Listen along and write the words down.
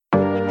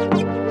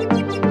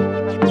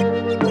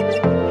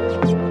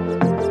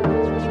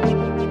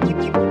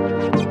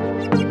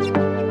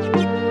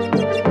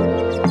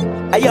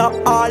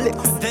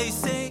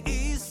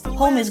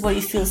Home is where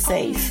you feel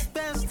safe.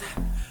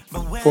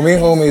 For me,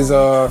 home is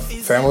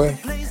family,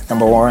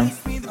 number one.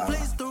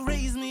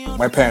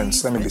 My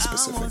parents, let me be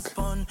specific.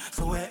 Home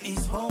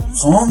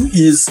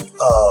is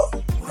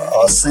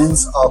a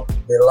sense of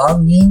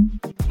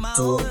belonging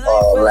to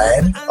a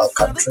land, a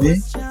country,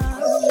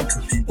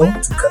 to people,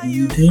 to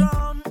community.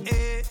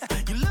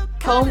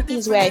 Home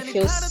is where I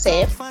feel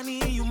safe,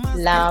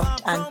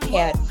 loved, and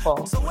cared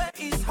for.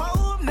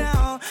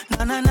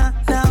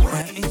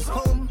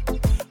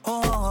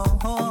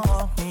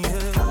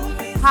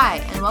 Hi,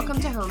 and welcome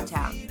to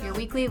Hometown, your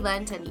weekly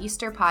Lent and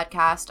Easter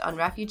podcast on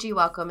refugee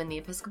welcome in the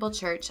Episcopal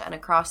Church and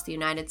across the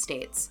United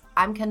States.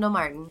 I'm Kendall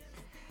Martin.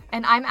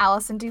 And I'm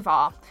Allison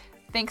Duvall.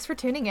 Thanks for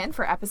tuning in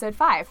for episode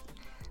 5.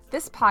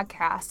 This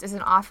podcast is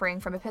an offering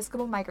from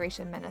Episcopal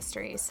Migration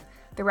Ministries,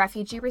 the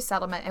refugee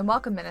resettlement and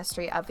welcome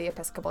ministry of the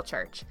Episcopal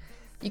Church.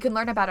 You can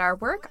learn about our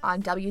work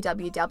on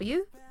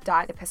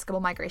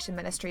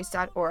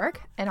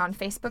www.episcopalmigrationministries.org and on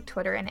Facebook,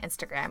 Twitter, and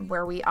Instagram,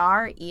 where we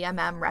are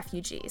EMM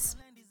Refugees.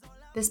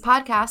 This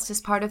podcast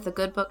is part of the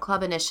Good Book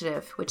Club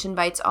initiative, which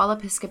invites all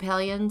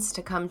Episcopalians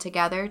to come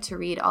together to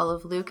read all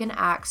of Luke and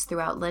Acts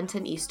throughout Lent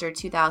and Easter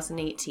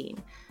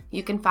 2018.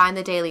 You can find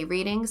the daily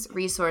readings,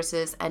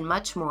 resources, and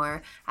much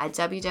more at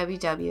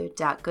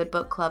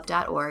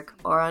www.goodbookclub.org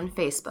or on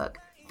Facebook,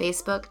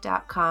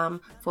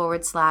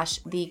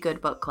 facebook.com/The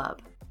Good Book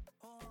Club.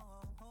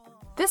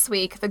 This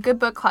week, the Good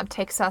Book Club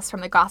takes us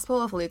from the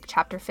Gospel of Luke,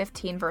 chapter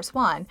 15, verse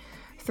 1,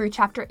 through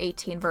chapter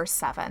 18, verse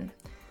 7.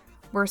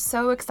 We're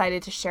so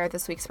excited to share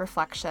this week's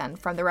reflection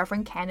from the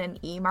Reverend Canon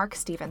E. Mark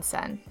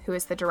Stevenson, who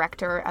is the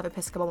Director of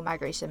Episcopal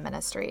Migration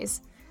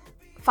Ministries.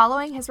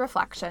 Following his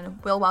reflection,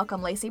 we'll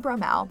welcome Lacey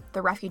Bromell,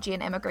 the Refugee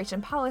and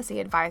Immigration Policy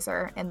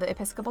Advisor in the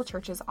Episcopal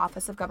Church's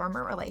Office of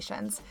Government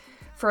Relations,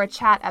 for a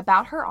chat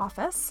about her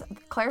office,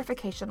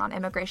 clarification on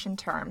immigration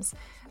terms,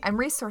 and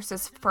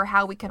resources for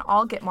how we can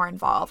all get more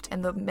involved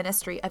in the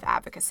ministry of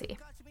advocacy.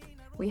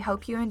 We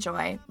hope you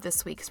enjoy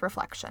this week's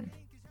reflection.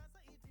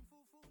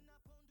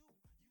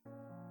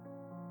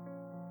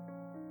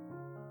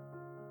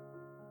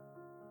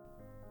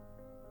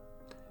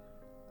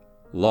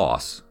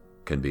 Loss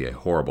can be a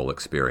horrible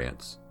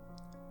experience.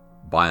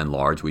 By and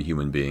large, we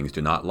human beings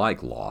do not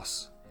like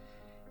loss.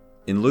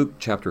 In Luke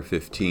chapter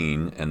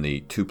 15 and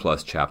the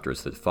 2+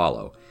 chapters that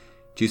follow,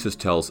 Jesus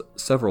tells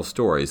several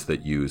stories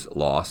that use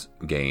loss,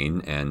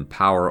 gain, and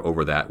power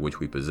over that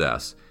which we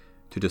possess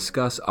to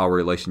discuss our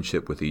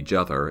relationship with each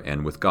other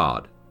and with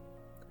God.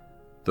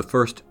 The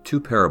first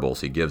 2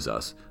 parables he gives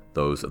us,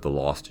 those of the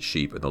lost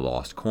sheep and the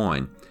lost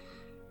coin,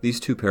 these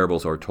 2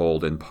 parables are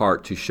told in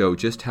part to show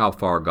just how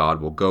far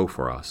God will go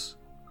for us.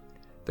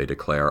 They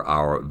declare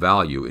our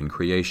value in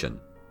creation.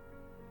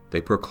 They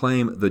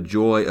proclaim the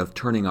joy of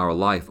turning our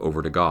life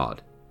over to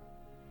God.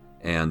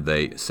 And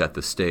they set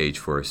the stage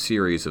for a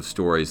series of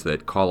stories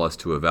that call us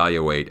to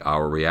evaluate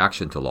our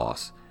reaction to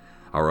loss,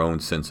 our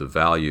own sense of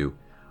value,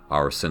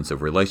 our sense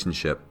of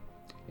relationship,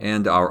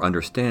 and our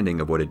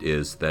understanding of what it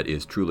is that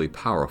is truly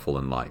powerful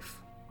in life.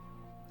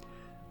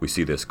 We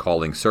see this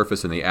calling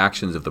surface in the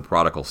actions of the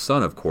prodigal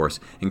son, of course,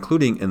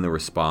 including in the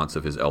response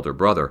of his elder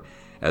brother,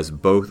 as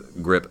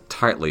both grip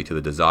tightly to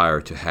the desire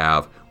to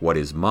have what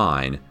is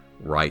mine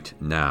right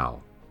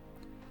now.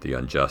 The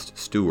unjust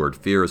steward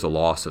fears a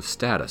loss of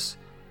status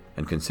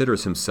and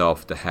considers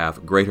himself to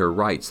have greater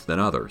rights than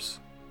others.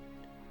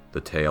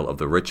 The tale of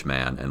the rich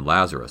man and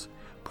Lazarus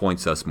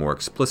points us more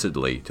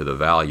explicitly to the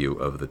value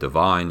of the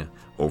divine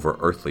over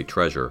earthly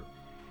treasure,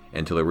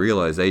 and to the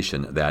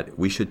realization that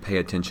we should pay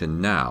attention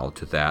now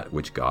to that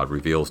which God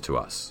reveals to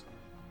us.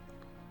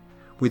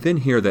 We then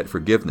hear that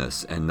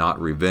forgiveness and not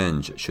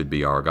revenge should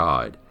be our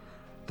guide,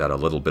 that a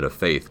little bit of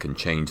faith can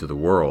change the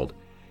world,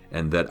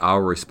 and that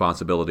our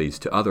responsibilities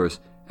to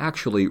others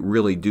actually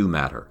really do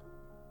matter.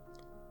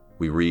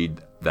 We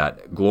read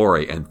that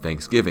glory and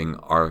thanksgiving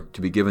are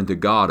to be given to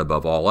God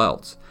above all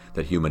else,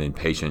 that human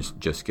impatience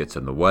just gets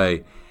in the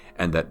way,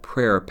 and that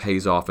prayer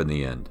pays off in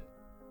the end.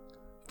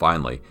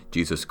 Finally,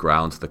 Jesus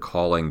grounds the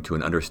calling to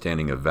an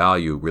understanding of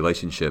value,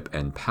 relationship,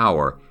 and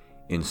power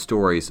in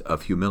stories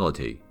of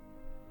humility.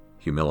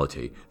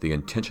 Humility, the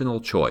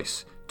intentional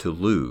choice to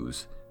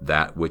lose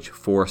that which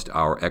forced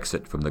our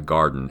exit from the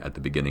garden at the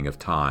beginning of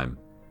time,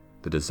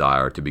 the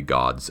desire to be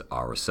gods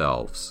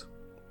ourselves.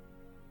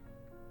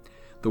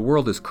 The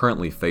world is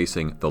currently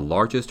facing the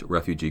largest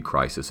refugee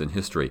crisis in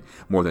history.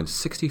 More than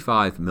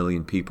 65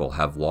 million people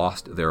have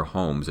lost their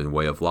homes and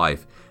way of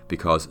life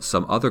because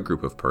some other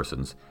group of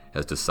persons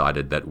has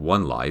decided that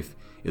one life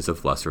is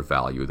of lesser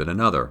value than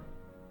another.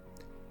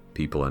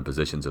 People in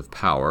positions of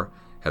power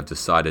have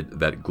decided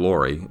that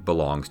glory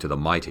belongs to the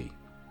mighty,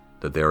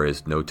 that there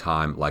is no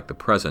time like the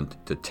present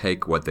to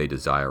take what they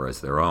desire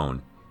as their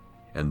own,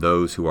 and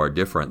those who are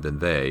different than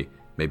they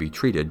may be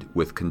treated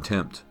with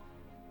contempt.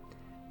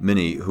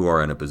 Many who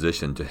are in a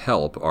position to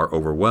help are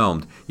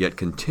overwhelmed, yet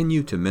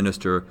continue to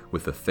minister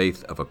with the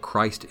faith of a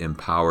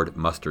Christ-empowered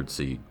mustard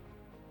seed.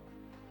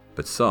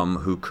 But some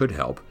who could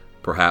help,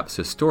 perhaps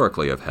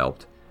historically have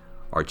helped,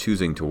 are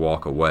choosing to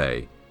walk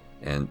away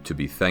and to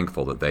be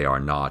thankful that they are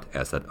not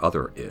as that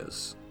other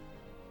is.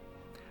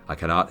 I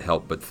cannot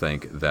help but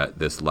think that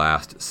this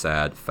last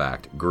sad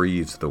fact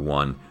grieves the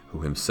one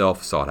who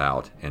himself sought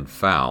out and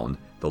found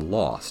the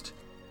lost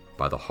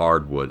by the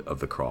hard wood of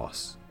the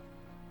cross.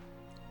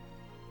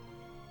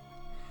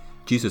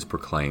 Jesus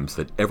proclaims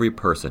that every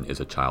person is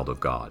a child of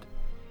God.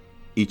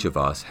 Each of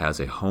us has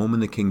a home in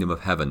the kingdom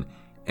of heaven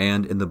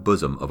and in the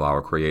bosom of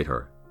our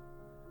Creator.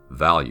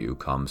 Value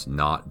comes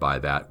not by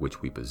that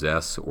which we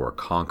possess or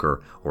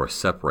conquer or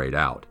separate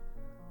out,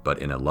 but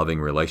in a loving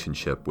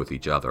relationship with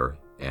each other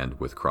and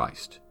with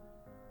Christ.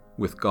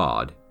 With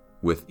God,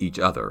 with each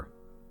other,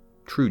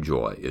 true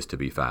joy is to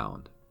be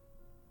found.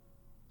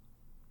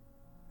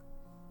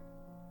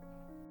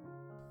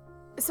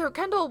 So,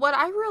 Kendall, what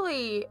I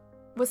really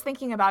was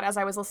thinking about as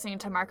I was listening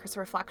to Marcus'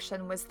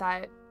 reflection was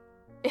that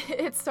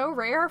it's so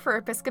rare for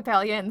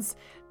Episcopalians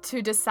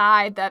to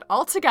decide that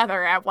all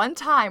together at one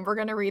time we're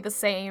going to read the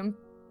same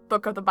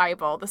book of the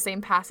Bible, the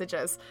same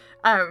passages.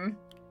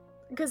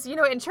 Because,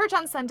 in church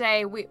on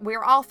Sunday,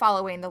 we're all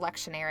following the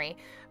lectionary,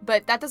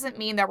 but that doesn't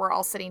mean that we're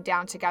all sitting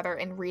down together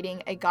and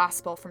reading a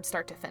gospel from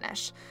start to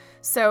finish.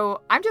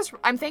 So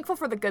I'm thankful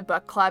for the Good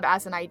Book Club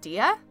as an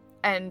idea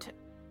and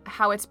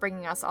how it's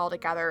bringing us all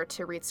together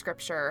to read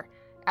scripture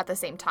at the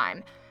same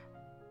time.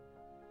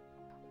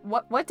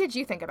 What did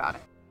you think about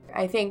it?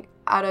 I think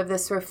out of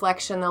this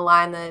reflection, the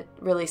line that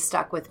really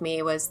stuck with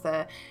me was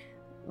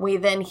we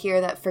then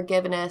hear that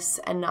forgiveness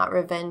and not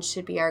revenge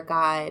should be our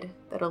guide,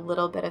 that a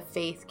little bit of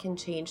faith can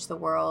change the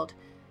world,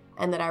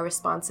 and that our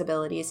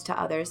responsibilities to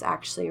others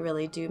actually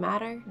really do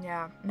matter.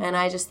 Yeah. And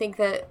I just think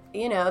that,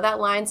 that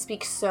line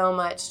speaks so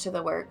much to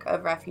the work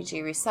of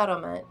refugee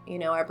resettlement.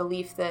 Our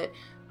belief that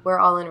we're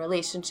all in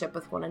relationship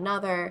with one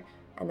another,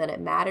 and that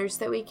it matters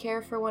that we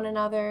care for one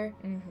another,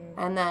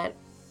 and that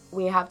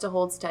we have to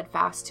hold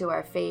steadfast to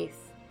our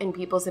faith in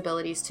people's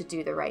abilities to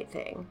do the right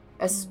thing,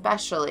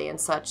 especially in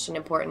such an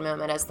important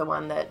moment as the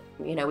one that,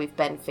 we've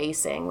been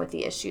facing with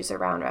the issues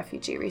around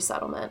refugee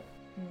resettlement.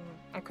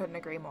 I couldn't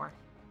agree more.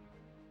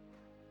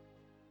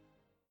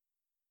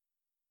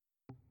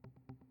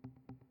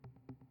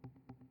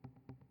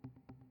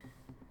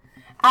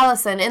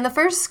 Allison, in the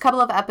first couple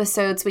of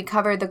episodes, we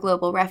covered the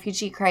global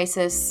refugee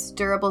crisis,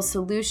 durable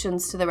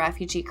solutions to the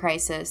refugee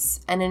crisis,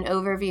 and an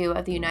overview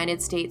of the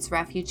United States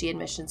Refugee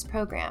Admissions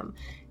Program.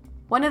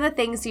 One of the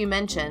things you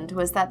mentioned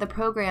was that the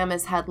program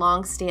has had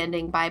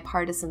long-standing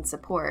bipartisan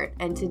support,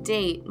 and to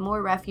date,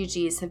 more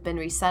refugees have been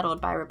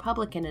resettled by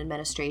Republican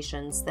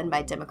administrations than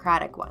by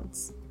Democratic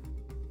ones.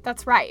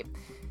 That's right.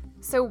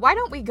 So why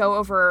don't we go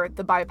over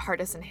the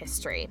bipartisan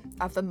history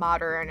of the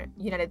modern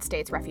United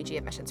States Refugee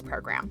Admissions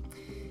Program?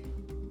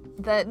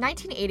 The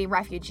 1980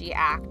 Refugee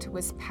Act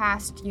was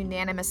passed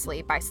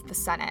unanimously by the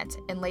Senate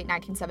in late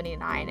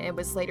 1979, and it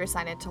was later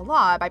signed into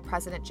law by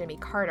President Jimmy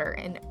Carter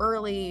in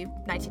early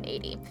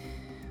 1980.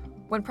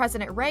 When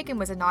President Reagan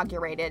was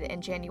inaugurated in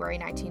January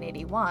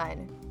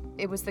 1981,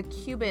 it was the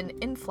Cuban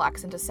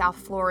influx into South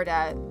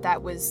Florida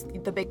that was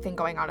the big thing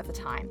going on at the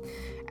time.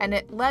 And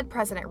it led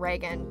President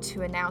Reagan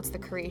to announce the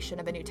creation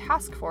of a new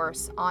task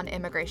force on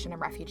immigration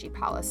and refugee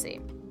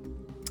policy.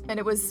 And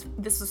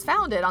this was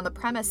founded on the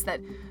premise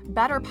that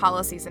better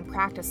policies and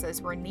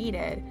practices were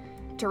needed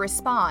to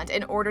respond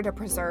in order to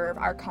preserve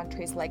our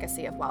country's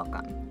legacy of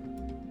welcome.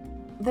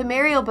 The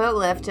Mariel boat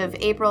lift of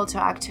April to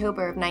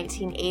October of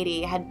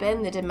 1980 had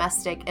been the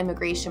domestic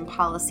immigration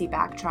policy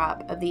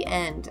backdrop of the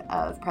end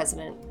of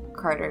President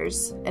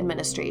Carter's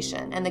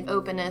administration, and the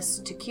openness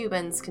to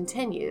Cubans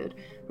continued,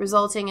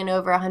 resulting in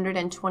over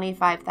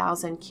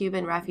 125,000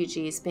 Cuban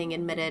refugees being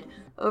admitted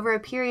over a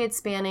period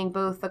spanning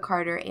both the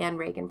Carter and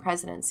Reagan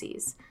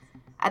presidencies.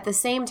 At the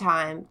same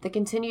time, the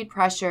continued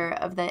pressure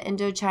of the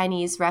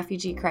Indo-Chinese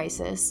refugee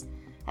crisis,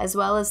 as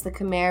well as the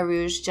Khmer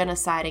Rouge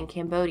genocide in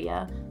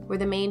Cambodia, were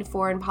the main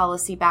foreign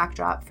policy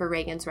backdrop for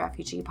Reagan's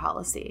refugee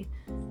policy.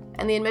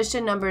 And the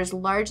admission numbers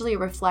largely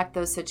reflect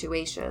those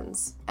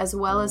situations, as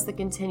well as the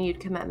continued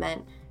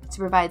commitment to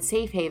provide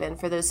safe haven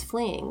for those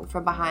fleeing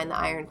from behind the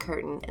Iron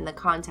Curtain in the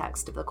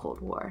context of the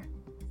Cold War.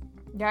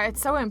 Yeah,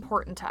 it's so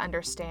important to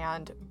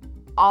understand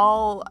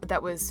all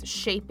that was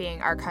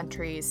shaping our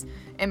country's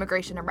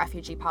immigration and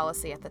refugee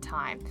policy at the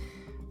time.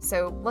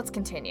 So let's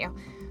continue.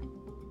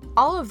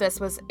 All of this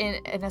was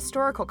in an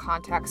historical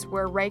context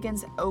where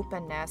Reagan's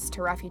openness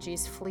to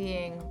refugees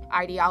fleeing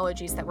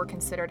ideologies that were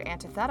considered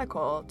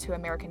antithetical to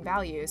American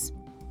values,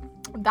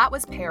 that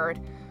was paired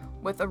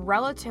with a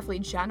relatively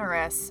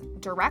generous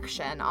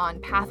direction on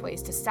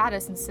pathways to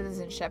status and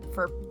citizenship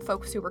for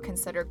folks who were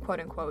considered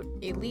quote-unquote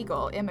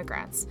illegal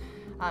immigrants.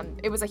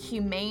 It was a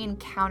humane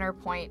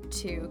counterpoint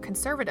to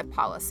conservative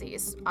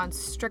policies on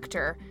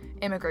stricter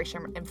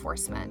immigration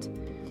enforcement.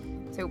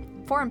 So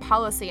foreign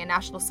policy and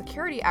national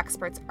security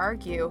experts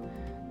argue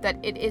that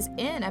it is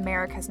in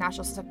America's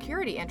national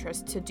security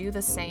interest to do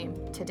the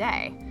same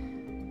today,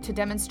 to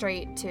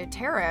demonstrate to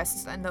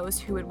terrorists and those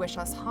who would wish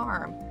us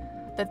harm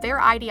that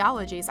their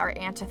ideologies are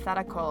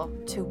antithetical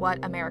to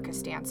what America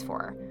stands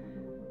for.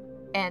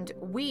 And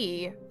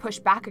we push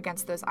back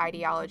against those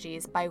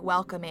ideologies by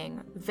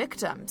welcoming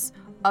victims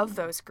of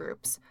those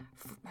groups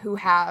who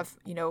have,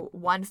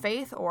 one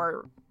faith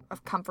or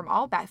have come from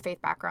all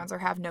faith backgrounds or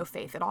have no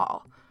faith at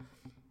all.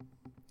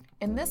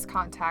 In this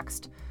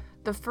context,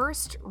 the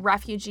first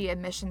refugee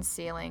admission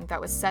ceiling that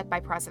was set by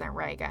President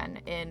Reagan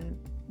in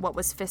what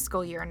was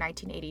fiscal year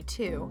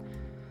 1982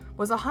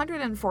 was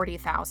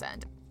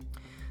 140,000.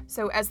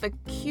 So as the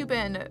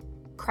Cuban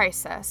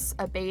crisis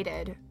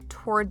abated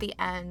toward the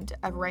end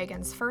of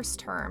Reagan's first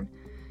term,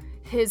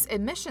 his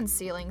admission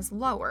ceilings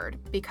lowered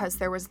because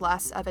there was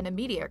less of an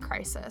immediate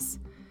crisis.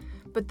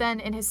 But then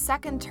in his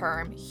second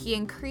term, he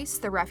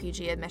increased the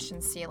refugee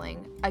admission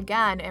ceiling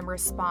again in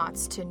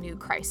response to new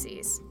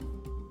crises.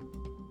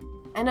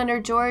 And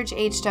under George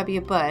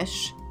H.W.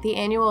 Bush, the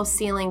annual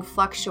ceiling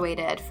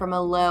fluctuated from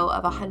a low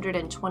of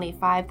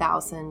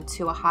 125,000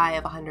 to a high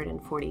of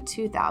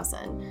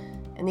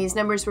 142,000. And these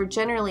numbers were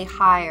generally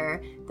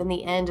higher than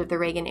the end of the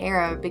Reagan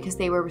era because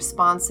they were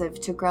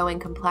responsive to growing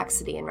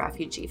complexity in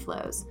refugee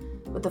flows,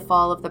 with the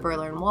fall of the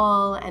Berlin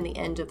Wall and the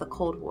end of the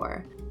Cold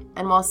War.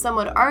 And while some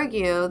would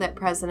argue that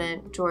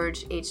President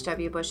George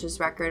H.W.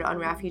 Bush's record on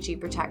refugee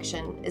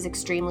protection is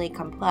extremely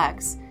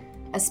complex,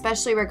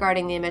 especially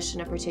regarding the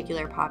admission of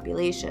particular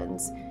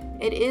populations,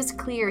 it is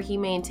clear he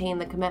maintained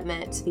the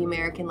commitment to the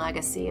American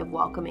legacy of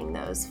welcoming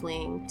those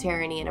fleeing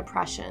tyranny and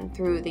oppression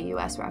through the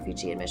U.S.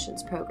 refugee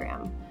admissions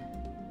program.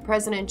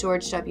 President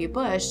George W.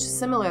 Bush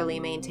similarly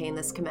maintained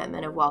this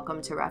commitment of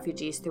welcome to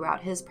refugees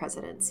throughout his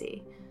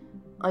presidency.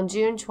 On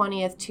June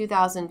 20th,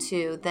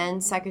 2002,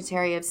 then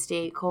Secretary of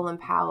State Colin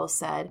Powell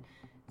said,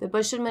 "The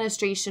Bush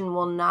administration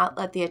will not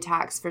let the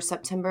attacks for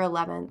September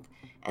 11th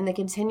and the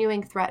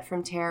continuing threat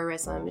from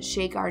terrorism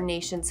shake our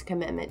nation's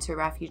commitment to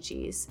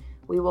refugees.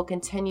 We will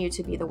continue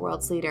to be the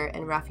world's leader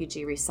in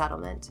refugee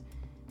resettlement."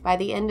 By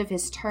the end of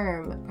his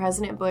term,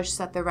 President Bush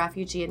set the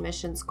refugee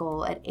admissions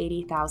goal at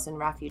 80,000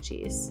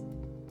 refugees.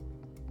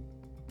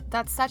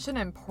 That's such an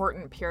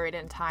important period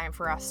in time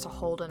for us to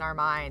hold in our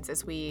minds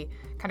as we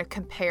kind of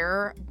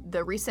compare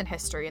the recent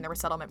history in the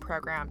resettlement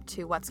program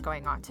to what's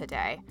going on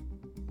today.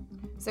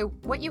 So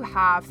what you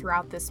have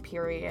throughout this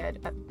period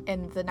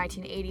in the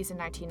 1980s and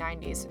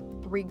 1990s,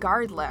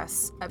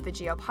 regardless of the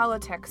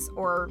geopolitics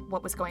or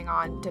what was going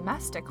on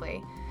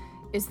domestically,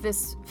 is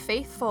this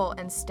faithful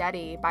and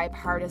steady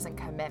bipartisan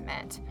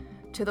commitment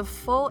to the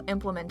full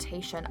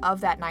implementation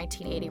of that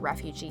 1980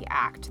 Refugee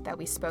Act that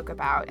we spoke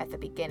about at the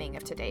beginning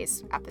of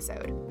today's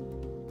episode.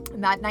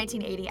 And that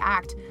 1980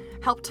 Act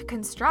helped to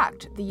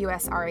construct the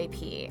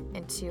USRAP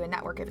into a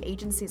network of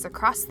agencies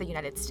across the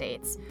United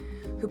States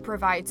who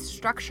provide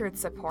structured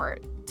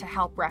support to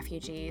help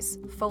refugees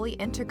fully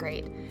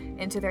integrate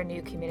into their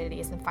new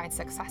communities and find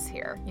success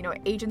here.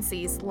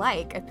 Agencies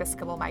like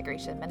Episcopal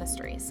Migration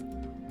Ministries.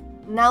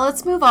 Now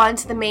let's move on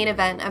to the main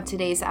event of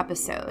today's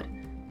episode,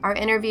 our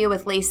interview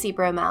with Lacey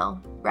Bromell,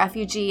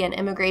 Refugee and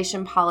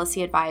Immigration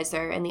Policy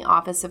Advisor in the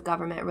Office of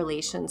Government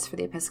Relations for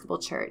the Episcopal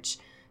Church,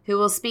 who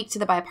will speak to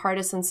the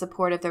bipartisan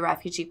support of the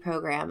refugee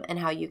program and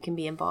how you can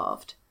be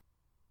involved.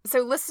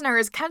 So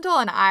listeners, Kendall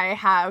and I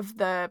have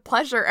the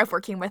pleasure of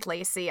working with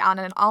Lacey on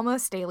an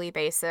almost daily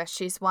basis.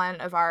 She's one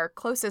of our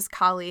closest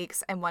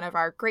colleagues and one of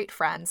our great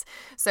friends.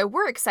 So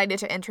we're excited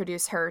to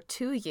introduce her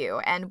to you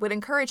and would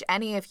encourage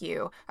any of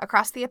you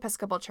across the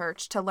Episcopal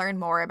Church to learn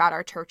more about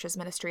our church's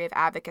ministry of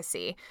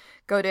advocacy.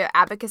 Go to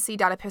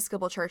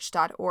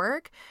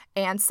advocacy.episcopalchurch.org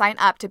and sign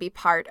up to be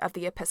part of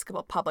the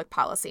Episcopal Public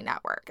Policy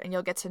Network. And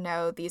you'll get to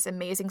know these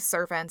amazing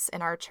servants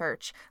in our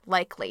church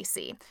like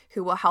Lacey,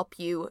 who will help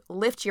you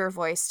lift your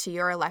voice to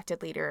your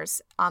elected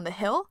leaders on the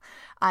Hill,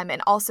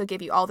 and also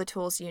give you all the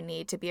tools you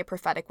need to be a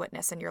prophetic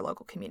witness in your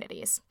local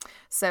communities.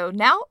 So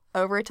now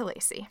over to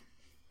Lacey.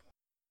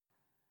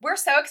 We're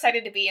so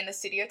excited to be in the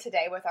studio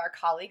today with our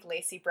colleague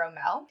Lacey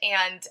Bromell,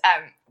 and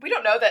we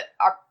don't know that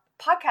our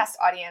podcast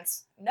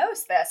audience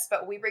knows this,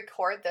 but we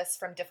record this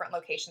from different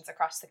locations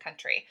across the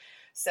country.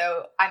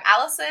 So I'm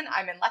Allison,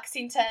 I'm in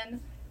Lexington.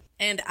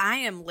 And I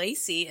am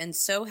Lacey, and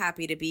so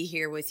happy to be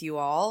here with you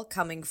all,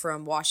 coming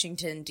from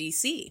Washington,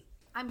 D.C.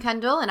 I'm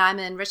Kendall, and I'm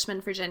in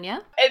Richmond,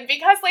 Virginia. And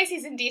because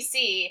Lacey's in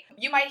D.C.,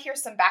 you might hear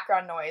some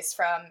background noise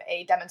from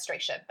a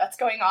demonstration that's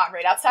going on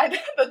right outside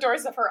the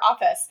doors of her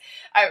office.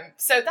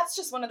 So that's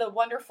just one of the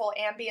wonderful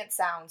ambient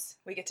sounds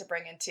we get to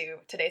bring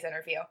into today's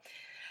interview.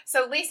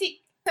 So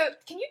Lacey,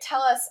 can you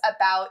tell us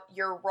about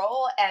your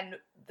role and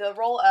the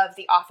role of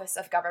the Office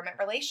of Government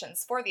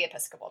Relations for the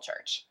Episcopal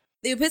Church?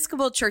 The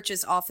Episcopal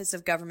Church's Office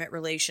of Government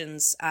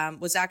Relations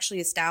was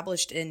actually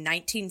established in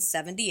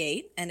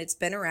 1978, and it's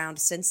been around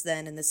since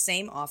then in the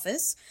same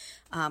office,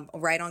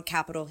 right on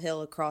Capitol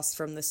Hill across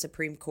from the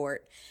Supreme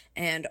Court.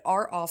 And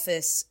our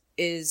office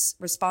is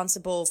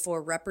responsible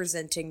for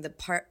representing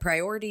the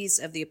priorities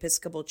of the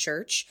Episcopal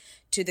Church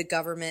to the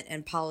government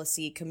and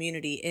policy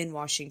community in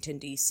Washington,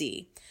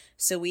 D.C.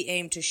 So we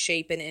aim to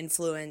shape and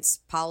influence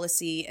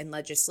policy and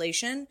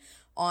legislation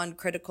on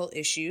critical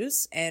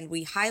issues, and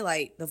we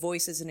highlight the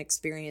voices and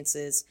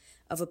experiences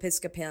of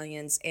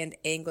Episcopalians and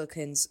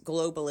Anglicans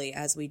globally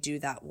as we do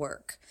that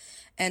work.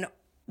 And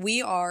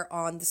we are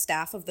on the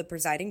staff of the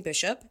presiding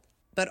bishop,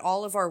 But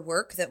all of our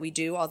work that we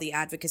do, all the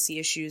advocacy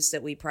issues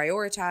that we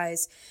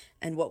prioritize,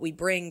 and what we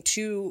bring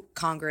to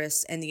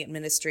Congress and the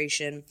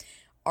administration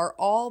are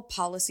all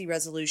policy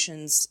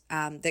resolutions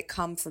that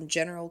come from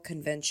General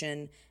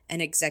Convention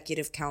and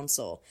Executive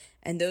Council.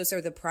 And those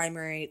are the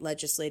primary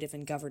legislative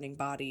and governing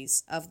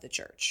bodies of the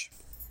church.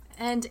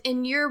 And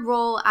in your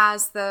role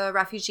as the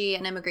Refugee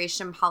and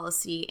Immigration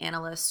Policy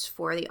Analyst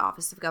for the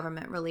Office of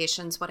Government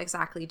Relations, what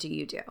exactly do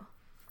you do?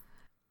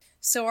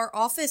 So our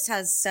office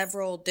has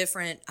several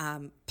different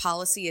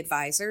policy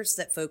advisors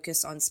that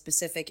focus on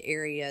specific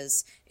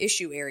areas,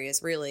 issue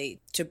areas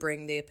really, to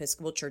bring the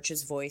Episcopal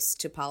Church's voice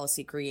to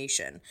policy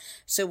creation.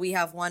 So we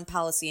have one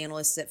policy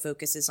analyst that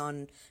focuses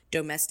on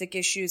domestic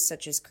issues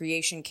such as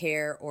creation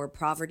care or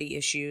poverty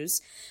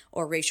issues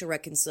or racial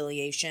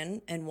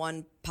reconciliation, and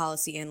one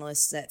policy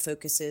analyst that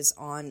focuses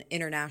on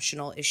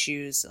international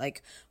issues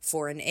like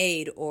foreign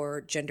aid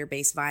or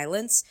gender-based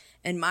violence.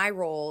 And my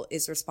role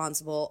is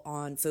responsible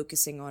on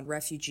focusing on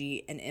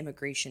refugee and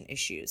immigration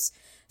issues.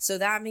 So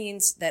that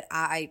means that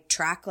I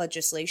track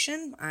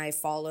legislation, I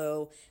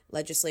follow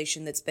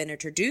legislation that's been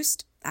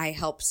introduced, I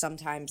help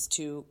sometimes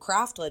to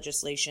craft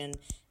legislation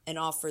and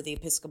offer the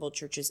Episcopal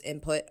Church's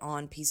input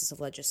on pieces of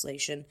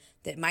legislation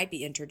that might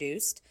be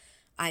introduced.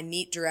 I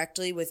meet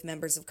directly with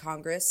members of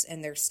Congress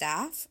and their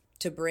staff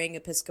to bring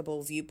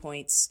Episcopal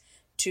viewpoints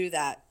to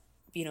that,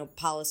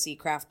 policy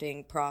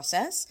crafting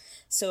process.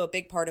 So a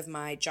big part of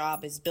my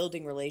job is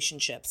building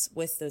relationships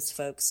with those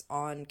folks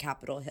on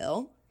Capitol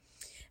Hill.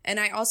 And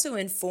I also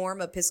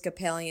inform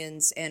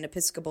Episcopalians and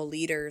Episcopal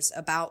leaders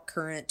about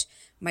current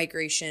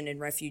migration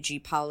and refugee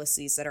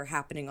policies that are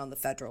happening on the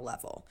federal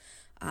level.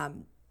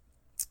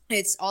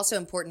 It's also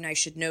important, I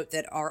should note,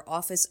 that our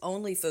office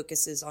only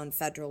focuses on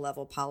federal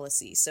level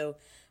policy. So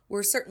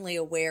we're certainly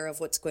aware of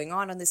what's going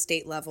on the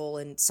state level,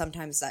 and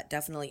sometimes that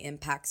definitely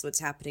impacts what's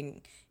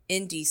happening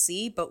in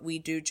DC, but we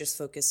do just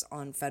focus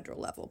on federal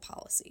level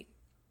policy.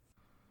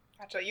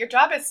 Gotcha. Your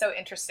job is so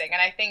interesting,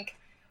 and I think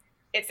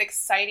it's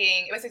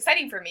exciting. It was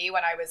exciting for me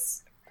when I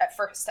was at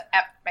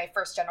my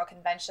first general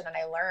convention, and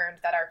I learned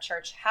that our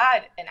church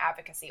had an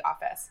advocacy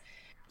office.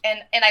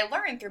 And I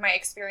learned through my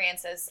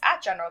experiences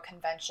at general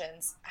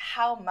conventions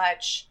how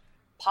much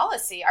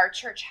policy our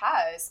church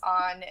has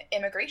on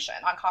immigration,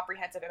 on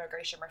comprehensive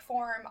immigration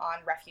reform, on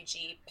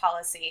refugee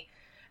policy.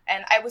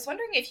 And I was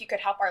wondering if you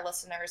could help our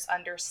listeners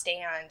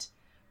understand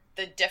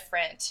the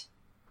different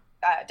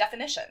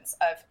definitions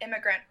of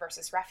immigrant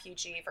versus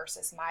refugee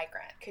versus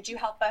migrant. Could you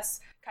help us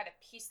kind of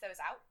piece those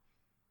out?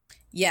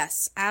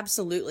 Yes,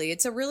 absolutely.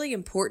 It's a really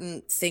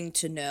important thing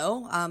to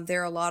know.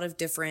 There are a lot of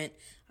different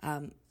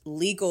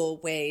legal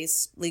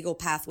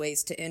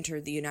pathways to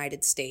enter the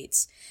United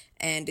States.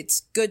 And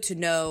it's good to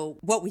know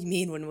what we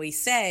mean when we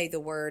say the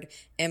word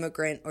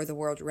immigrant or the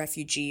word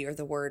refugee or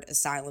the word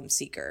asylum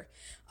seeker.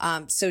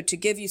 So to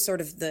give you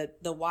sort of the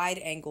wide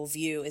angle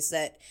view is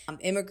that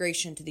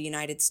immigration to the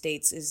United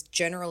States is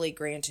generally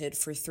granted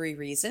for three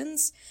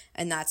reasons,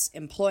 and that's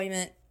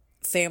employment,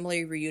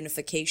 family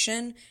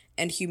reunification,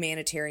 and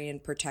humanitarian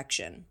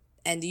protection.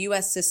 And the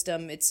U.S.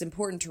 system, it's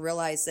important to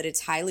realize that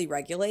it's highly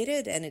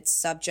regulated and it's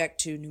subject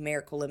to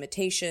numerical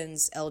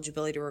limitations,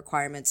 eligibility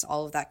requirements,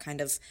 all of that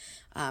kind of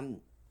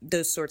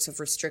those sorts of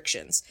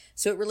restrictions.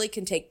 So it really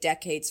can take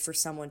decades for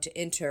someone to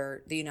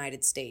enter the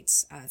United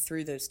States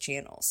through those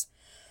channels.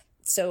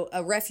 So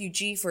a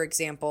refugee, for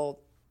example,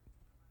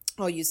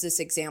 I'll use this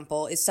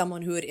example, is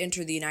someone who would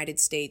enter the United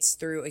States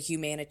through a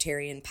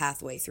humanitarian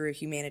pathway, through a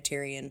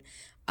humanitarian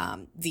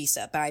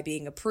visa by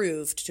being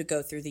approved to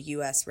go through the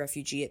U.S.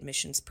 Refugee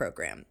Admissions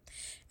Program.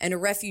 And a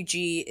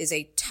refugee is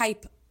a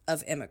type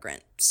of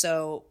immigrant.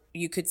 So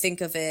you could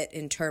think of it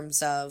in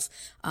terms of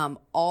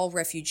all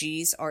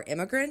refugees are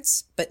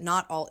immigrants, but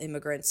not all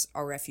immigrants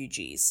are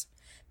refugees.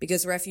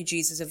 Because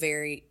refugees is a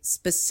very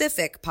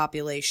specific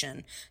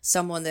population,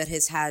 someone that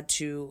has had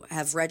to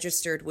have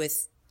registered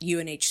with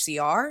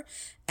UNHCR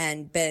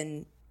and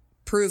been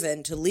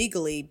proven to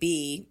legally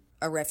be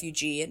a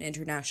refugee in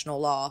international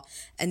law,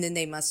 and then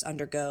they must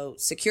undergo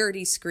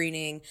security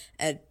screening,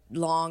 a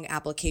long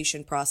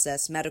application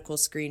process, medical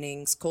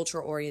screenings,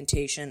 cultural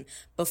orientation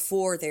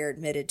before they're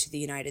admitted to the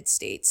United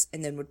States,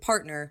 and then would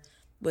partner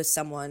with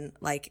someone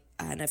like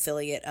an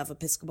affiliate of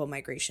Episcopal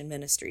Migration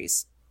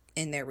Ministries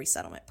in their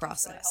resettlement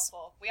process. That's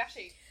really helpful. We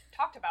actually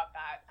talked about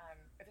that.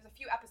 It was a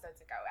few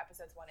episodes ago,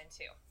 episodes 1 and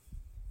 2.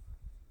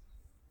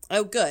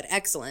 Oh, good.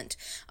 Excellent.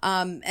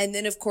 And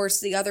then, of course,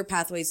 the other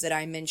pathways that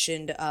I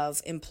mentioned of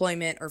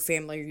employment or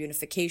family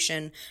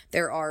reunification,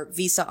 there are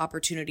visa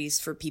opportunities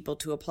for people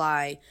to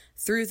apply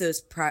through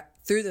those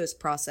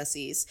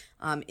processes.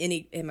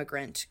 Any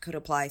immigrant could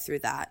apply through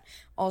that.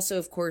 Also,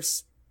 of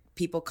course,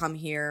 people come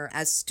here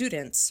as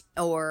students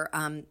or,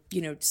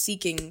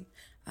 seeking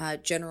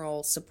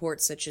general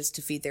support such as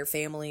to feed their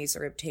families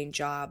or obtain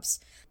jobs.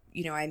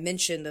 I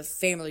mentioned the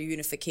family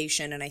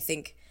reunification, and I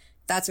think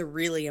that's a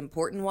really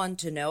important one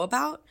to know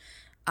about.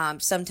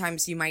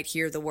 Sometimes you might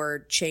hear the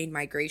word chain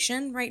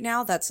migration right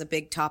now. That's a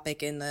big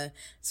topic in the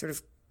sort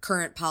of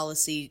current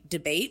policy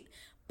debate.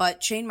 But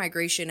chain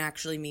migration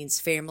actually means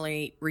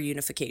family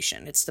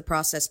reunification. It's the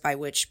process by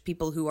which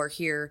people who are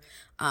here,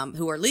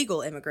 who are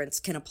legal immigrants,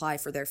 can apply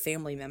for their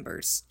family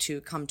members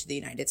to come to the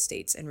United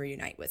States and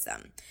reunite with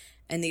them.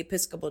 And the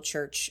Episcopal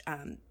Church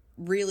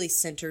really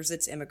centers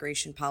its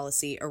immigration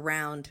policy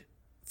around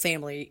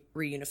family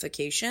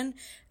reunification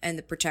and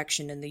the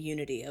protection and the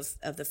unity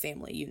of the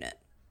family unit.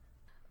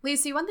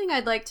 Lacey, one thing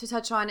I'd like to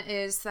touch on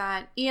is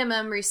that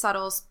EMM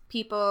resettles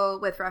people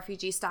with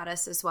refugee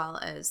status as well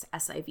as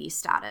SIV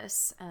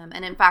status.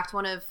 And in fact,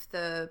 one of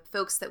the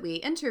folks that we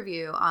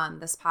interview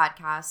on this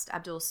podcast,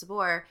 Abdul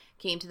Sabor,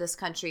 came to this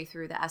country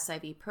through the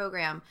SIV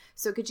program.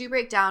 So could you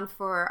break down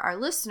for our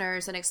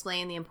listeners and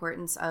explain the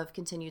importance of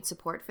continued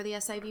support for the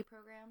SIV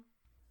program?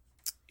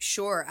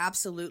 Sure,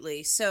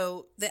 absolutely.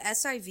 So the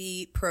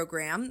SIV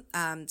program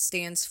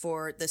stands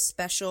for the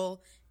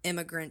Special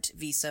Immigrant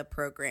Visa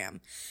Program.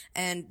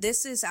 And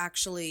this is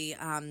actually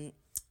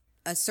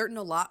a certain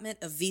allotment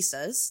of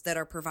visas that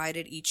are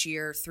provided each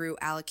year through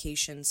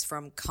allocations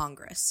from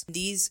Congress.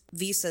 These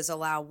visas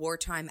allow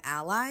wartime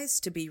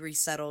allies to be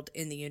resettled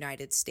in the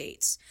United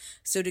States.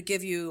 So to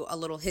give you a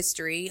little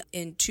history,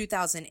 in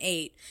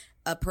 2008,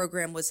 a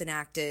program was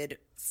enacted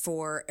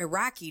for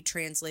Iraqi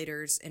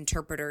translators,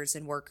 interpreters,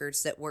 and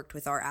workers that worked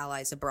with our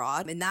allies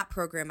abroad. And that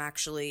program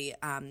actually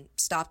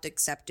stopped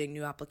accepting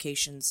new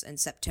applications in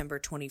September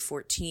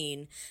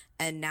 2014.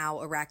 And now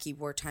Iraqi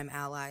wartime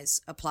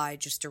allies apply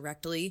just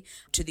directly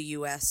to the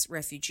U.S.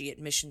 Refugee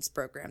Admissions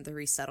Program, the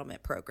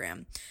resettlement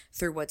program,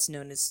 through what's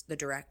known as the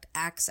Direct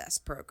Access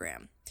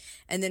Program.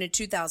 And then in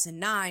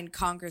 2009,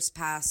 Congress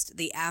passed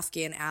the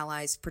Afghan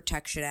Allies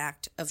Protection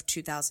Act of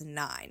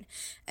 2009.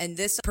 And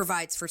this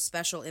provides for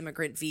special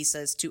immigrant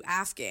visas to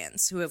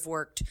Afghans who have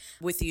worked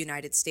with the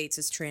United States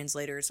as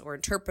translators or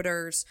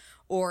interpreters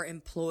or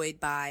employed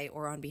by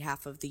or on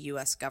behalf of the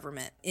U.S.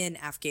 government in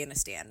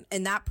Afghanistan.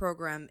 And that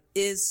program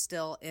is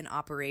still in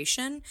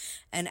operation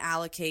and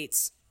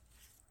allocates.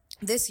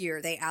 This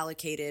year, they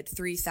allocated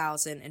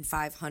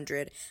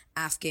 3,500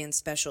 Afghan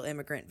special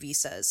immigrant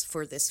visas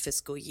for this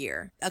fiscal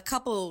year. A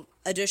couple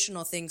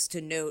additional things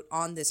to note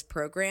on this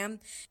program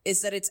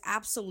is that it's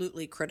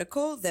absolutely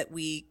critical that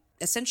we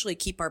essentially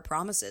keep our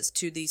promises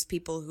to these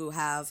people who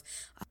have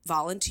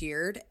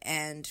volunteered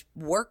and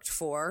worked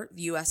for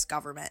the U.S.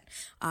 government.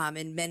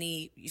 And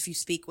many, if you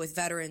speak with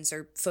veterans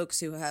or folks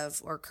who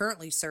are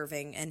currently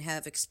serving and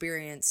have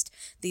experienced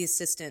the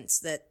assistance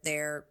that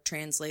their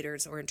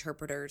translators or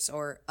interpreters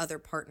or other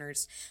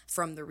partners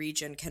from the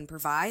region can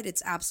provide,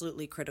 it's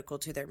absolutely critical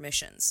to their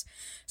missions.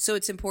 So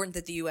it's important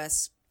that the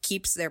U.S.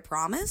 keeps their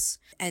promise,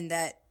 and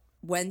that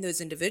when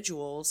those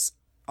individuals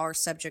are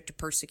subject to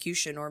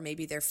persecution, or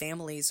maybe their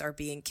families are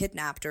being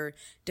kidnapped, or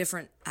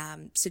different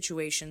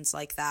situations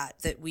like that,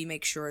 that we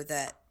make sure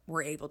that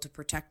we're able to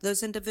protect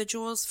those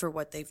individuals for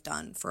what they've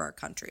done for our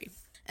country.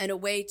 And a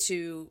way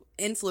to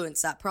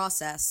influence that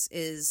process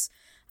is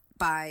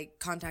by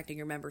contacting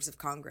your members of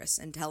Congress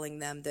and telling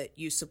them that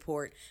you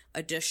support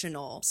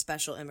additional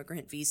special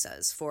immigrant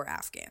visas for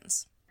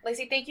Afghans.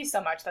 Lacey, thank you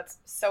so much. That's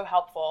so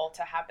helpful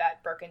to have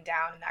that broken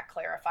down and that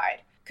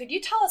clarified. Could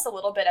you tell us a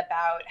little bit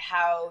about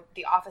how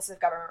the Office of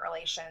Government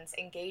Relations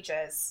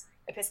engages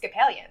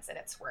Episcopalians in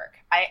its work?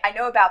 I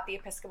know about the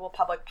Episcopal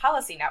Public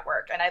Policy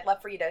Network, and I'd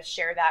love for you to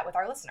share that with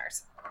our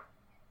listeners.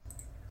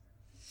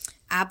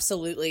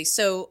 Absolutely.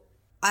 So,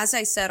 as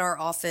I said, our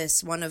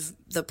office, one of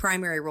the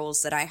primary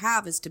roles that I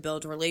have is to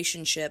build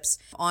relationships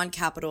on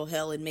Capitol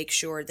Hill and make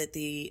sure that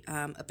the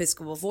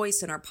Episcopal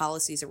voice and our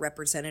policies are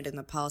represented in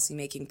the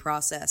policymaking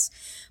process.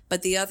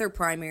 But the other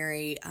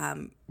primary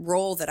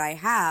role that I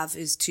have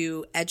is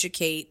to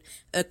educate,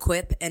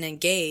 equip, and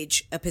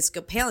engage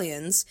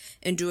Episcopalians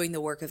in doing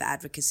the work of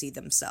advocacy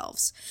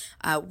themselves.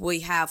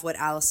 We have what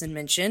Allison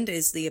mentioned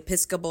is the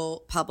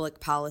Episcopal Public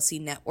Policy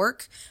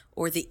Network,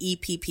 or the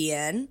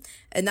EPPN,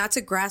 and that's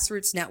a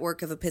grassroots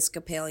network of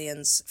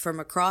Episcopalians from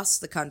across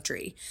the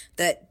country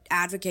that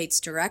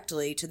advocates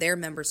directly to their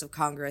members of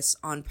Congress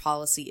on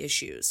policy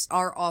issues.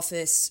 Our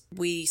office,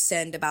 we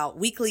send about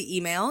weekly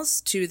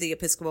emails to the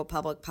Episcopal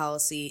Public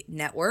Policy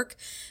Network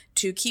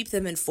to keep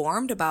them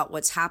informed about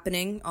what's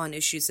happening on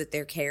issues that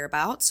they care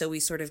about. So we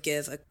sort of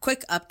give a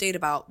quick update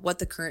about what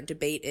the current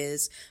debate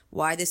is,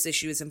 why this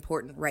issue is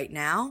important right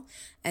now,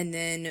 and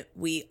then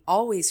we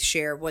always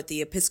share what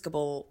the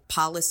Episcopal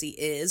policy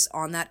is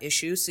on that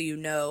issue, so you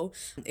know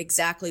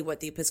exactly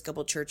what the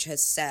Episcopal Church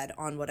has said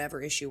on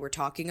whatever issue we're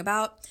talking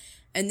about.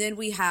 And then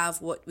we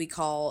have what we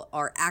call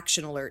our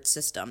action alert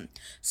system.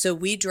 So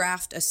we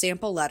draft a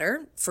sample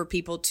letter for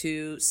people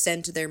to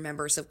send to their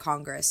members of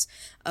Congress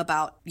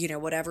about,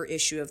 whatever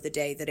issue of the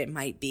day that it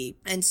might be.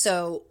 And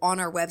so on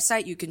our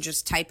website, you can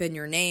just type in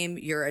your name,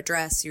 your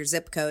address, your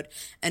zip code,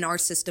 and our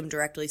system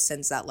directly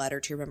sends that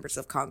letter to your members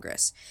of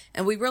Congress.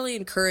 And we really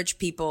encourage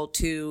people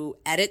to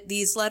edit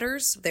these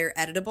letters. They're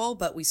editable,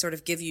 but we sort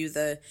of give you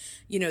the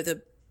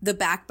the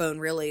backbone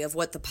really of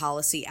what the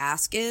policy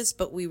ask is,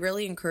 but we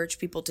really encourage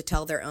people to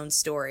tell their own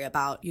story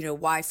about,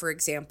 why, for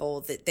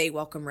example, that they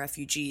welcome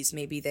refugees.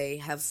 Maybe they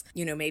have,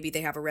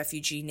 a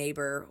refugee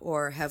neighbor,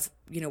 or have,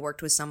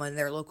 worked with someone in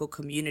their local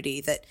community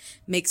that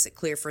makes it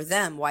clear for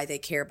them why they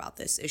care about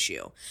this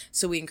issue.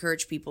 So we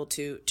encourage people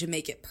to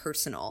make it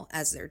personal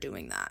as they're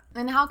doing that.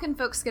 And how can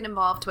folks get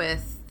involved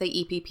with the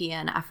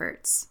EPPN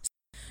efforts?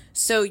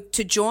 So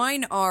to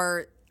join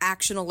our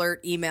Action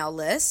Alert email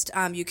list,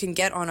 you can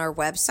get on our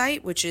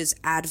website, which is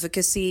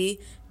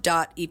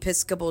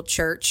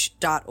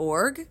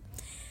advocacy.episcopalchurch.org.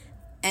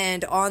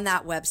 And on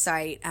that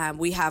website,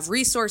 we have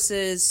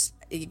resources.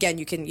 Again,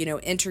 you can,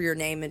 enter your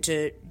name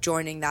into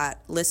joining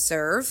that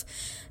listserv.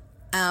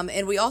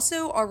 And we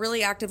also are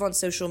really active on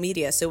social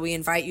media. So we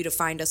invite you to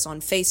find us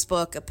on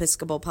Facebook,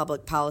 Episcopal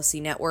Public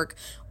Policy Network,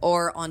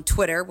 or on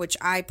Twitter, which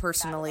I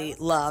personally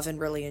love and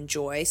really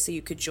enjoy. So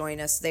you could join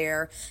us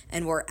there,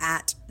 and we're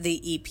at the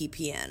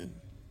EPPN.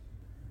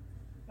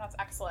 That's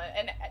excellent.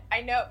 And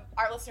I know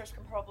our listeners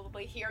can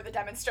probably hear the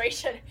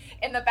demonstration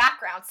in the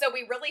background. So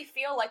we really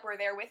feel like we're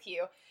there with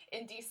you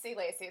in DC,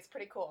 Lacey. It's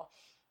pretty cool.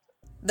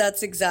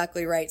 That's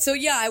exactly right. So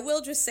yeah, I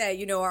will just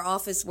say, our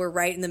office, we're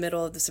right in the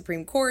middle of the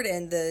Supreme Court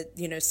and the,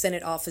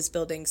 Senate office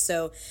building.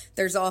 So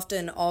there's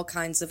often all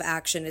kinds of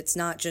action. It's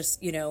not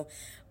just,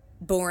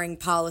 boring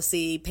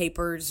policy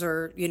papers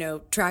or,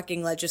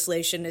 tracking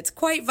legislation. It's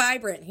quite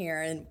vibrant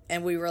here,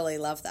 and we really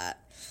love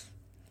that.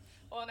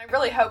 Well, and I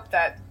really hope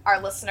that our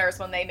listeners,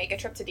 when they make a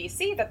trip to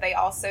DC, that they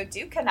also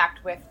do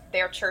connect with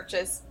their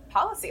church's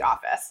policy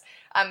office.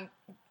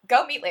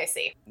 Go meet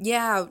Lacey.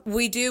 Yeah,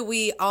 we do.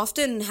 We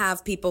often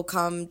have people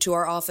come to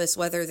our office,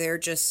 whether they're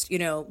just,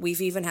 we've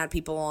even had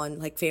people on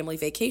like family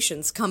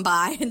vacations come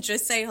by and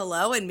just say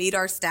hello and meet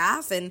our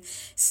staff and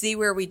see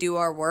where we do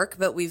our work.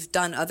 But we've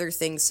done other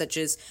things, such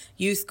as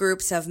youth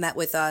groups have met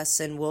with us,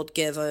 and we'll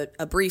give a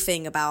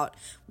briefing about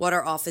what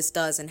our office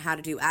does and how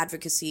to do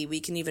advocacy. We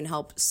can even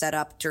help set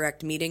up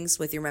direct meetings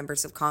with your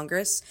members of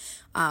Congress.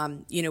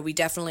 We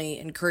definitely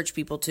encourage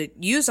people to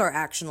use our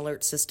Action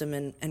Alert system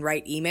and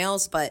write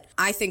emails. But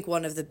I think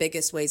one of the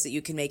biggest ways that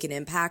you can make an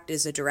impact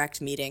is a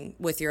direct meeting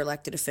with your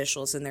elected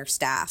officials and their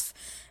staff.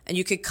 And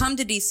you could come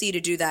to DC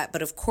to do that,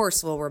 but of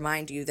course we'll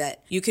remind you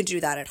that you can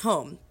do that at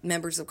home.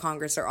 Members of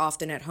Congress are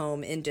often at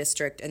home in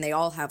district, and they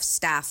all have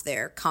staff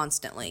there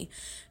constantly.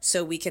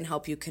 So we can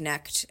help you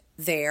connect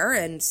there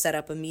and set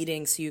up a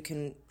meeting so you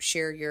can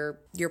share your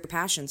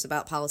passions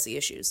about policy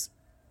issues.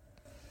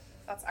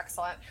 That's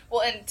excellent.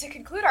 Well, and to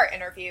conclude our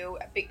interview,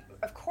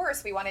 of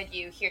course, we wanted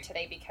you here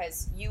today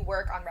because you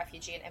work on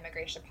refugee and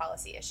immigration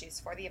policy issues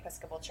for the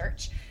Episcopal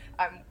Church.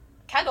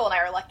 Kendall and I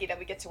are lucky that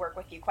we get to work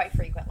with you quite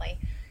frequently.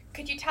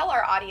 Could you tell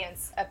our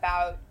audience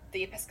about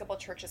the Episcopal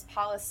Church's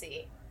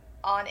policy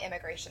on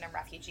immigration and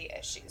refugee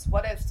issues?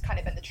 What has kind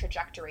of been the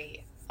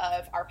trajectory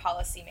of our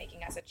policy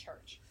making as a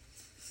church?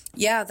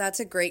 Yeah, that's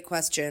a great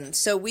question.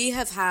 So we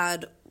have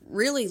had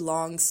really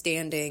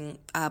long-standing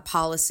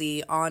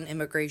policy on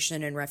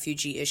immigration and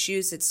refugee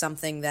issues. It's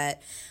something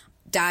that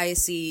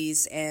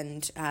dioceses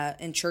and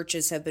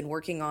churches have been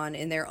working on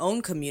in their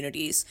own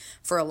communities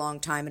for a long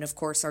time. And of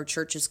course, our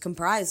church is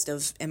comprised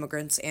of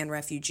immigrants and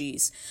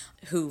refugees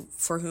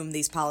for whom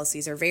these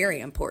policies are very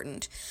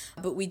important.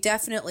 But we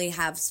definitely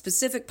have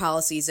specific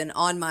policies. And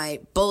on my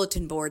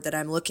bulletin board that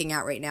I'm looking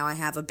at right now, I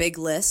have a big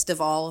list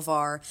of all of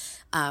our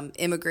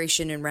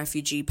immigration and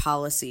refugee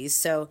policies.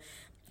 So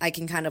I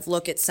can kind of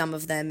look at some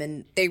of them,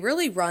 and they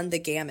really run the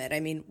gamut. I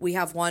mean, we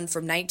have one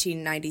from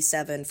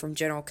 1997 from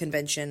General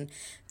Convention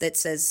that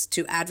says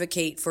to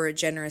advocate for a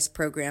generous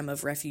program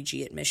of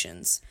refugee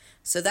admissions.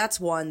 So that's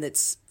one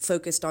that's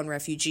focused on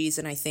refugees,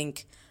 and I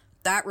think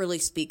that really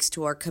speaks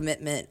to our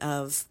commitment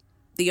of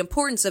the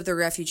importance of the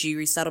refugee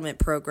resettlement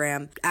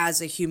program as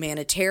a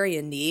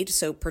humanitarian need,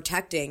 so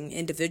protecting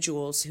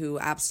individuals who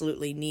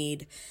absolutely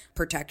need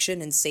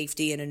protection and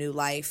safety and a new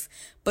life,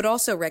 but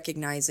also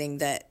recognizing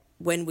that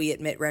when we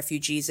admit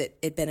refugees,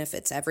 it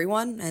benefits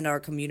everyone, and our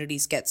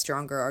communities get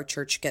stronger, our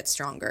church gets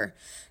stronger.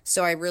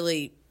 So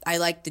I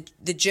like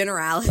the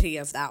generality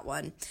of that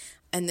one.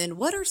 And then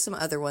what are some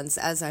other ones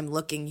as I'm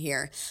looking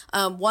here?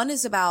 One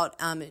is about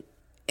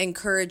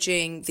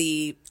encouraging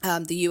the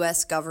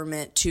U.S.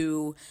 government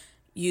to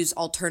use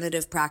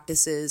alternative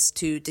practices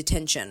to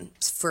detention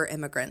for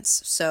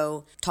immigrants.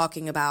 So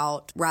talking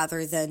about,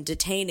 rather than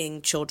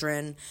detaining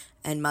children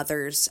and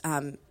mothers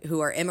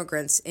who are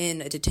immigrants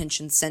in a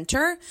detention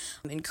center,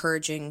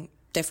 encouraging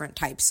different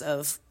types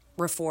of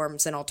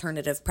reforms and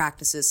alternative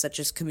practices such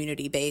as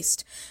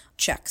community-based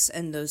checks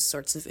and those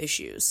sorts of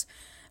issues.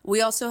 We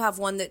also have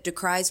one that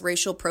decries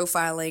racial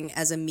profiling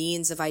as a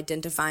means of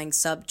identifying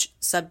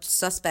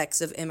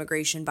suspects of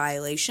immigration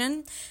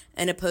violation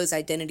and oppose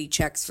identity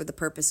checks for the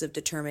purpose of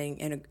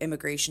determining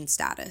immigration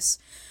status.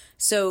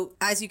 So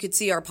as you can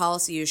see, our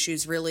policy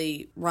issues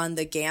really run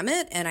the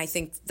gamut. And I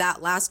think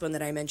that last one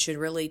that I mentioned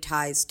really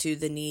ties to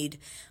the need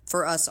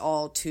for us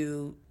all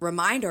to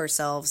remind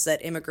ourselves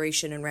that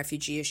immigration and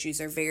refugee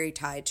issues are very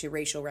tied to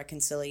racial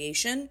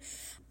reconciliation.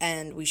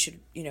 And we should,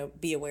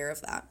 be aware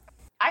of that.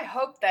 I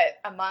hope that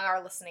among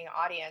our listening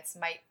audience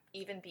might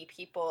even be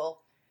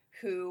people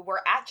who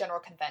were at general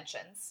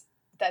conventions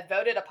that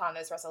voted upon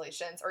those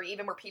resolutions, or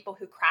even were people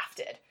who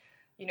crafted,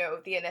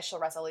 the initial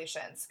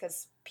resolutions.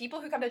 Because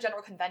people who come to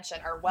general convention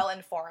are well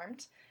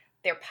informed.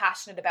 They're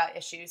passionate about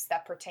issues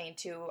that pertain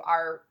to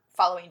our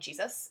following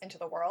Jesus into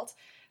the world.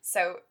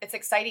 So it's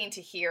exciting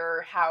to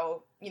hear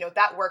how,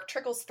 that work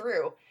trickles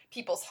through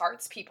people's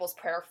hearts, people's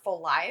prayerful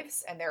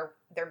lives, and their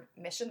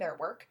mission, their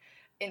work,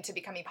 into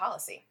becoming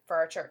policy for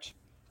our church.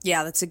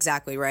 Yeah, that's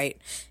exactly right.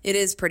 It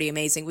is pretty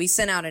amazing. We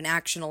sent out an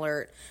action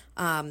alert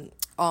on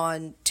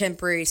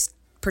temporary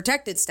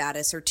protected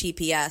status, or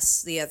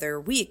TPS, the other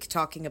week,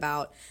 talking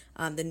about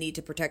the need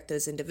to protect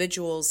those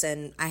individuals.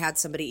 And I had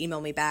somebody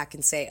email me back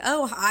and say,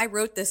 oh, I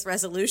wrote this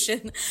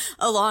resolution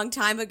a long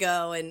time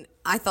ago. And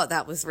I thought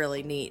that was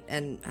really neat,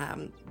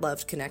 and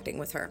loved connecting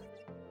with her.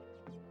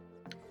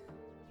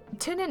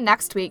 Tune in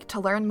next week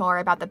to learn more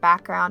about the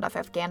background of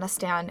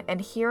Afghanistan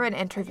and hear an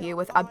interview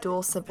with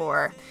Abdul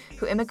Sabur,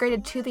 who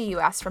immigrated to the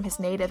U.S. from his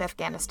native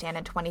Afghanistan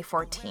in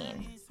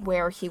 2014,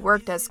 where he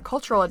worked as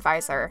cultural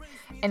advisor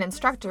and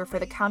instructor for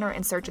the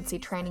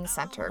Counterinsurgency Training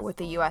Center with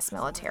the U.S.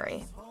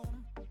 military.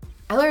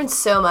 I learned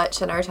so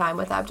much in our time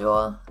with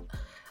Abdul.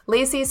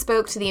 Lacey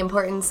spoke to the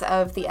importance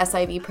of the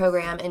SIV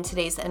program in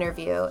today's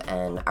interview,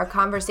 and our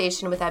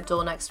conversation with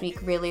Abdul next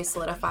week really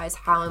solidifies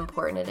how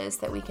important it is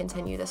that we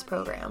continue this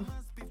program.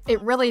 It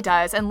really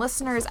does. And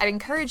listeners, I'd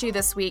encourage you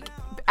this week,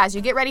 as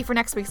you get ready for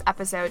next week's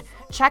episode,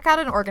 check out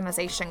an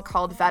organization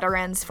called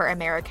Veterans for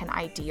American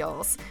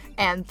Ideals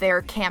and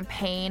their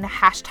campaign,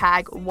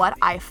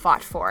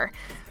 #WhatIFoughtFor.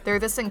 They're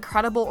this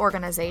incredible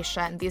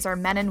organization. These are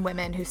men and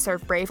women who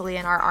serve bravely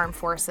in our armed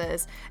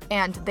forces,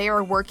 and they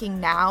are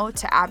working now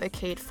to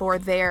advocate for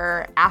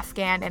their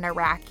Afghan and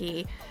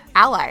Iraqi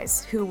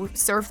allies who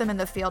serve them in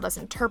the field as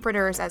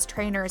interpreters, as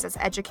trainers, as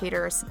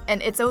educators. And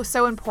it's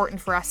so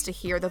important for us to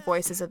hear the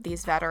voices of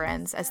these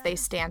veterans as they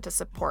stand to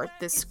support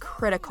this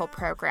critical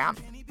program.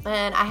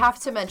 And I have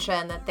to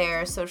mention that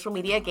their social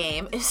media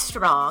game is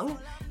strong.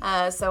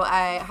 So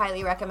I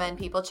highly recommend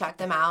people check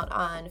them out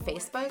on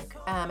Facebook.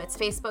 It's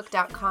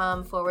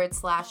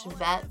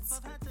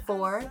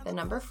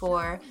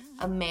facebook.com/vets4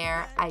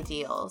 Amer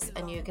Ideals.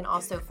 And you can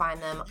also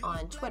find them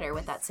on Twitter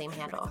with that same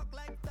handle.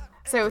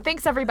 So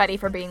thanks everybody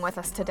for being with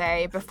us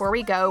today. Before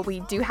we go,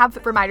 we do have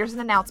reminders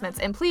and announcements,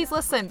 and please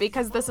listen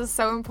because this is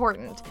so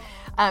important.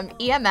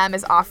 EMM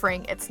is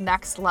offering its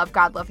next Love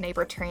God, Love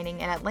Neighbor training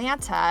in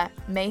Atlanta,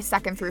 May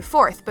 2nd through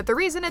 4th. But the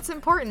reason it's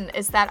important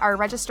is that our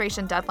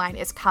registration deadline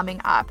is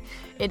coming up.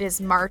 It is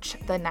March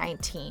the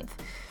 19th.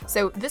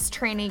 So this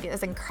training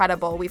is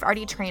incredible. We've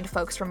already trained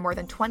folks from more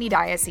than 20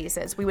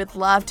 dioceses. We would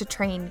love to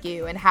train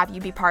you and have you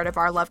be part of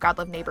our Love God,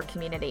 Love Neighbor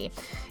community.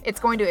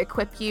 It's going to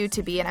equip you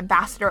to be an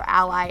ambassador,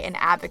 ally, and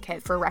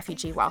advocate for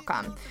refugee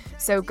welcome.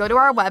 So go to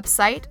our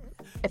website,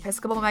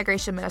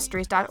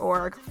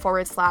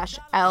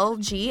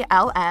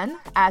 episcopalmigrationministries.org/LGLN,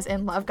 as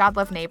in Love God,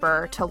 Love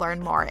Neighbor, to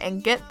learn more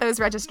and get those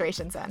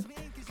registrations in.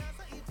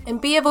 And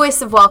be a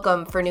voice of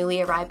welcome for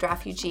newly arrived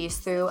refugees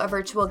through a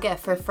virtual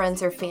gift for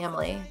friends or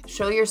family.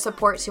 Show your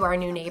support to our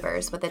new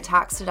neighbors with a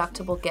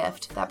tax-deductible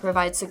gift that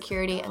provides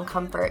security and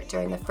comfort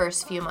during the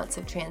first few months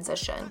of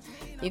transition.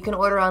 You can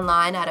order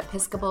online at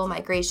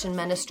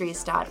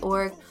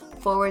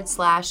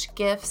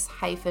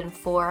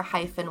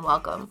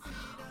episcopalmigrationministries.org/gifts-for-welcome.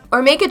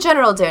 Or make a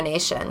general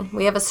donation.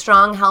 We have a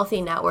strong,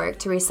 healthy network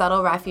to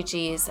resettle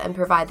refugees and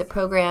provide the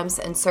programs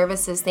and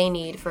services they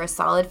need for a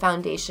solid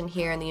foundation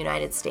here in the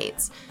United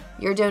States.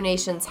 Your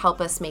donations help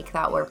us make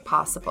that work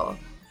possible.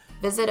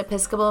 Visit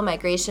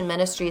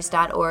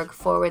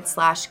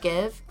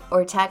episcopalmigrationministries.org/give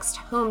or text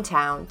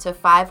hometown to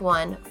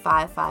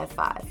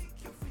 51555.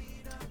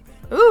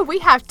 Ooh, we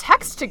have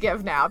text to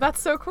give now.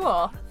 That's so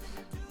cool.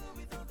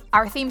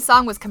 Our theme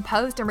song was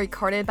composed and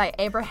recorded by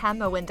Abraham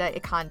Mwenda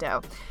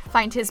Ikondo.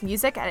 Find his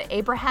music at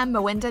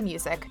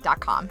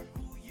abrahammwindamusic.com.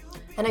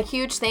 And a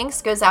huge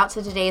thanks goes out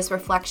to today's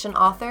reflection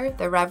author,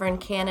 the Reverend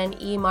Canon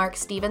E. Mark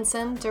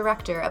Stevenson,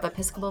 Director of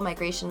Episcopal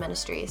Migration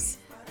Ministries.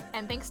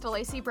 And thanks to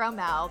Lacey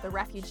Bromell, the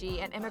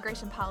Refugee and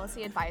Immigration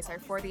Policy Advisor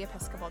for the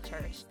Episcopal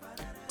Church.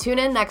 Tune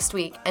in next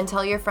week and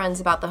tell your friends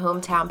about the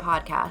Hometown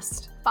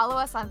Podcast. Follow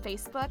us on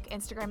Facebook,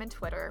 Instagram, and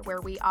Twitter, where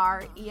we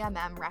are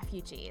EMM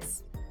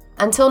Refugees.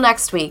 Until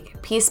next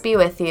week, peace be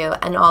with you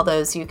and all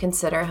those you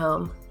consider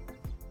home.